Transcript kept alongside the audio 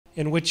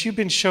And what you've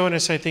been showing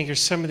us, I think, are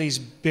some of these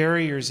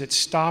barriers that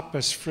stop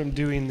us from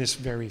doing this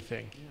very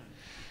thing.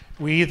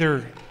 We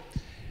either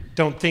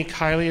don't think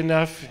highly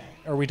enough,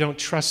 or we don't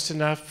trust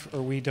enough,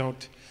 or we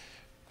don't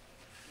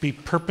be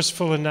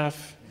purposeful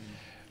enough,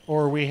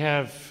 or we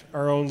have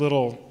our own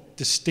little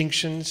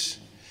distinctions.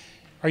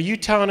 Are you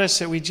telling us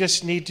that we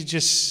just need to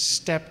just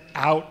step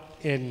out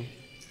and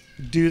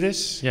do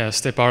this? Yeah,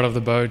 step out of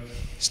the boat.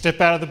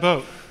 Step out of the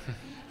boat.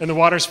 And the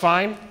water's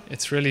fine?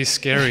 It's really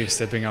scary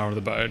stepping out of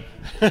the boat.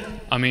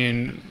 I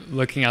mean,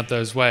 looking at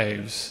those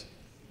waves,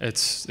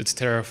 it's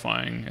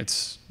terrifying.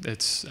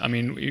 I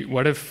mean,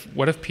 what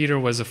if Peter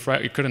was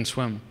afraid? He couldn't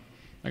swim.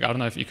 Like, I don't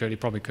know if he could. He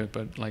probably could,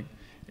 but like,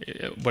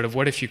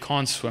 what if you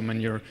can't swim and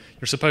you're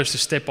supposed to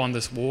step on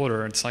this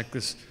water? It's like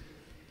this.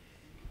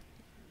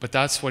 But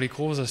that's what he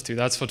calls us to.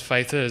 That's what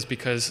faith is,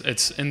 because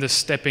it's in the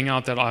stepping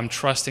out that I'm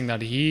trusting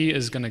that he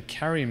is going to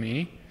carry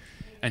me,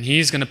 and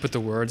he's going to put the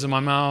words in my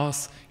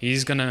mouth.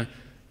 He's going to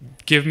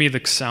give me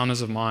the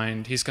soundness of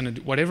mind. He's going to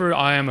do whatever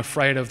I am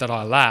afraid of that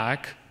I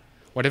lack,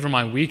 whatever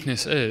my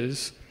weakness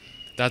is,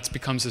 that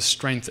becomes a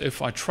strength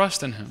if I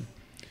trust in him.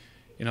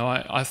 You know,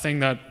 I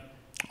think that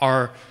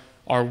our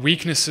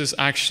weaknesses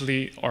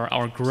actually are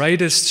our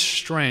greatest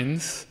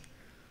strength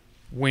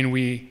when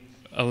we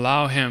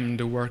allow him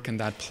to work in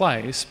that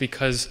place,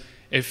 because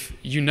if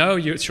you know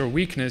it's your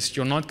weakness,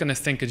 you're not going to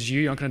think it's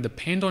you. You're not going to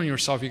depend on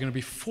yourself. You're going to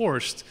be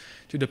forced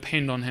to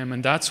depend on him,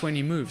 and that's when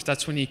he moves.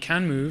 That's when he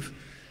can move,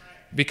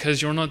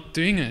 because you're not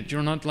doing it.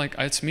 You're not like,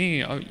 it's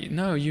me. Oh,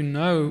 no, you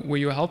know where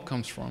your help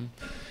comes from.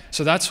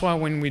 So that's why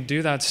when we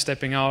do that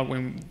stepping out,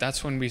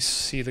 that's when we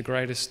see the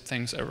greatest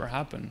things ever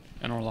happen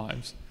in our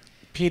lives.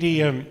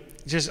 Petey,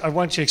 I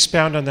want you to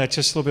expound on that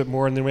just a little bit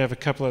more, and then we have a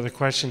couple other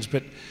questions.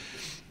 But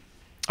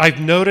I've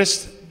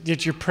noticed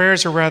that your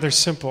prayers are rather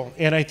simple,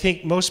 and I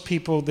think most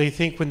people, they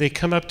think when they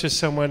come up to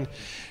someone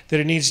that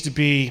it needs to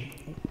be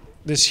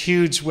this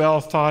huge,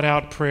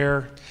 well-thought-out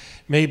prayer,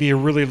 maybe a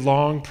really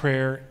long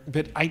prayer.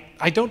 But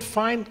I don't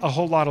find a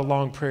whole lot of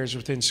long prayers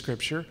within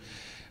Scripture.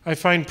 I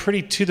find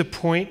pretty to the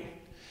point,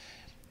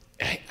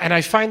 and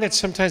I find that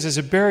sometimes as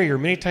a barrier.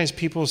 Many times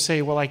people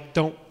say, well, I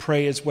don't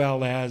pray as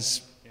well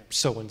as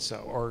so-and-so,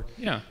 or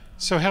yeah.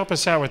 So help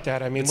us out with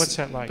that. I mean, what's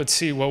that like? But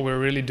see, what we're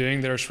really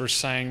doing there is we're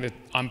saying that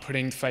I'm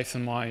putting faith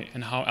in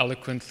how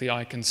eloquently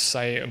I can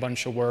say a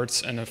bunch of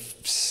words in a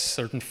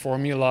certain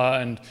formula,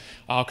 and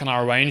how can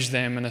I arrange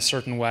them in a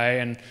certain way,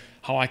 and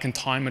how I can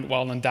time it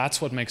well, and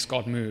that's what makes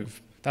God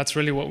move. That's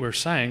really what we're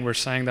saying. We're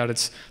saying that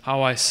it's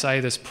how I say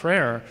this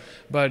prayer.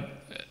 But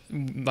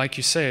like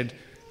you said,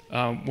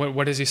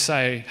 what does he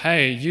say?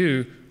 Hey,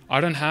 you, I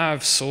don't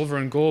have silver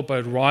and gold,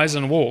 but rise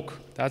and walk.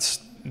 That's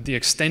the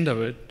extent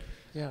of it.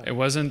 Yeah. It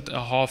wasn't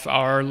a half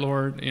hour,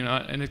 Lord,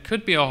 and it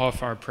could be a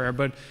half hour prayer,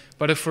 but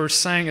if we're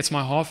saying it's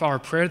my half hour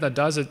prayer that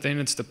does it, then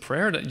it's the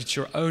prayer that it's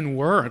your own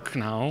work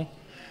now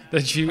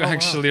that you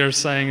actually are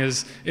saying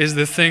is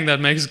the thing that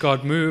makes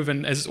God move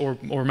and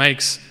or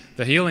makes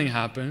the healing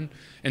happen,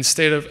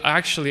 instead of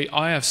actually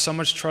I have so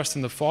much trust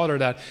in the Father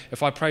that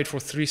if I prayed for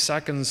 3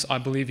 seconds, I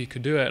believe he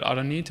could do it. I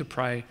don't need to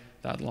pray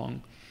that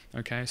long.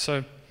 Okay,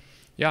 so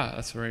yeah,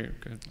 that's very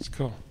good. That's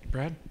cool.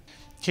 Brad,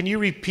 can you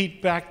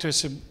repeat back to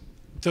us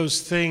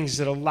those things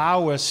that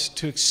allow us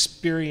to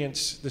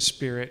experience the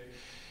Spirit?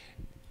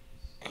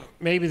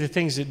 Maybe the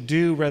things that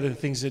do rather than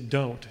things that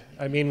don't.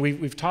 I mean,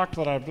 we've talked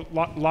a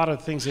lot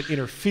of things that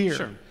interfere.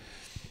 Sure.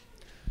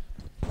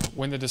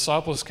 When the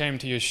disciples came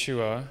to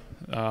Yeshua,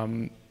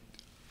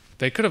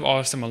 they could have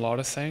asked him a lot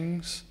of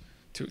things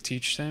to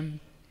teach them,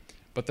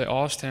 but they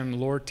asked him,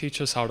 Lord, teach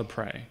us how to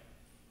pray.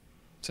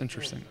 It's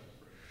interesting.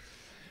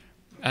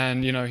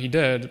 And, he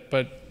did,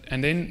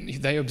 and then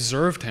they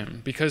observed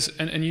him, because,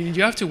 and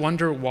you have to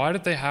wonder, why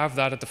did they have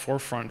that at the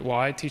forefront?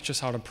 Why teach us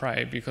how to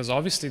pray? Because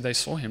obviously they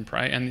saw him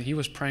pray, and he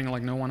was praying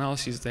like no one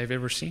else they've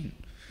ever seen.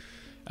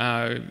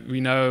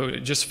 We know,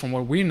 just from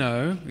what we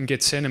know, in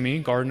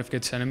Gethsemane, Garden of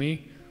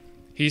Gethsemane,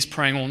 he's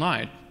praying all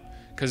night,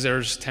 because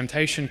there's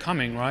temptation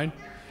coming, right?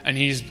 And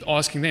he's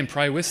asking them,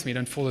 pray with me,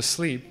 don't fall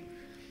asleep.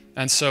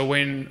 And so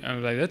when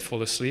they did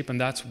fall asleep, and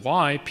that's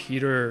why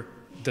Peter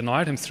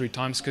denied him 3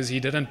 times, because he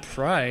didn't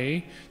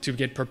pray to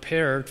get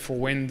prepared for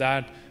when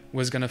that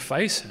was going to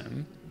face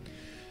him.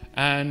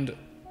 And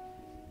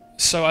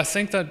so I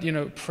think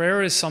that,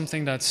 prayer is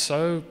something that's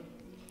so,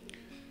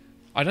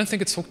 I don't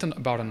think it's talked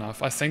about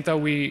enough. I think that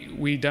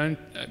we don't,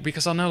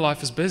 because I know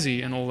life is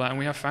busy and all that, and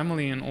we have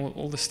family and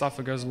all the stuff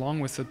that goes along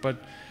with it,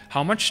 but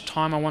how much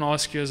time, I want to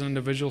ask you as an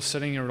individual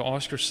sitting here to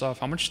ask yourself,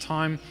 how much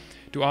time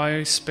do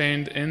I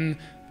spend in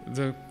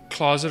the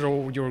closet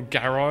or your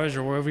garage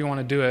or wherever you want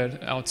to do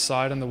it,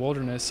 outside in the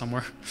wilderness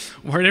somewhere,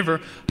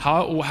 wherever,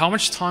 how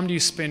much time do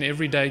you spend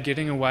every day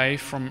getting away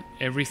from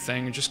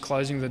everything and just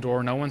closing the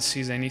door, no one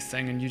sees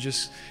anything, and you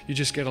just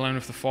get alone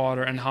with the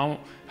Father? And how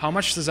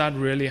much does that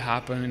really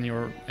happen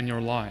in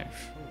your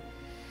life?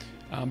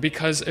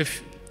 Because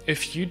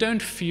if you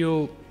don't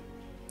feel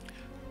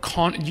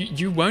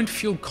you won't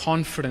feel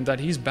confident that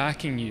he's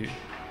backing you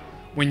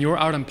when you're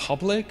out in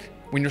public,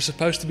 when you're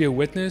supposed to be a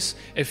witness,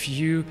 if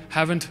you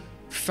haven't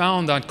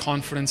found that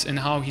confidence in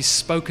how He's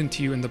spoken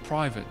to you in the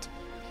private.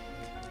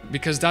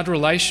 Because that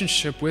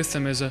relationship with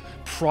Him is a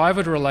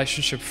private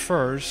relationship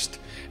first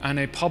and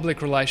a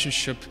public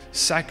relationship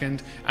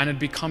second, and it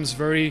becomes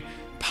very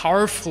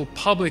powerful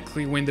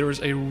publicly when there is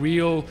a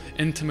real,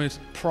 intimate,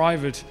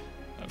 private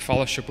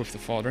fellowship with the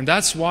Father. And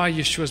that's why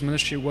Yeshua's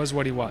ministry was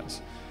what He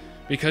was.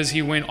 Because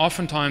He went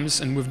oftentimes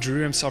and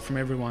withdrew Himself from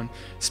everyone,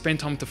 spent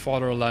time with the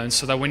Father alone,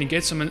 so that when He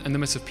gets in the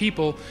midst of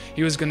people,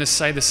 He was going to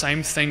say the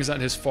same things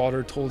that His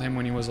Father told Him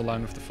when He was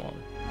alone with the Father.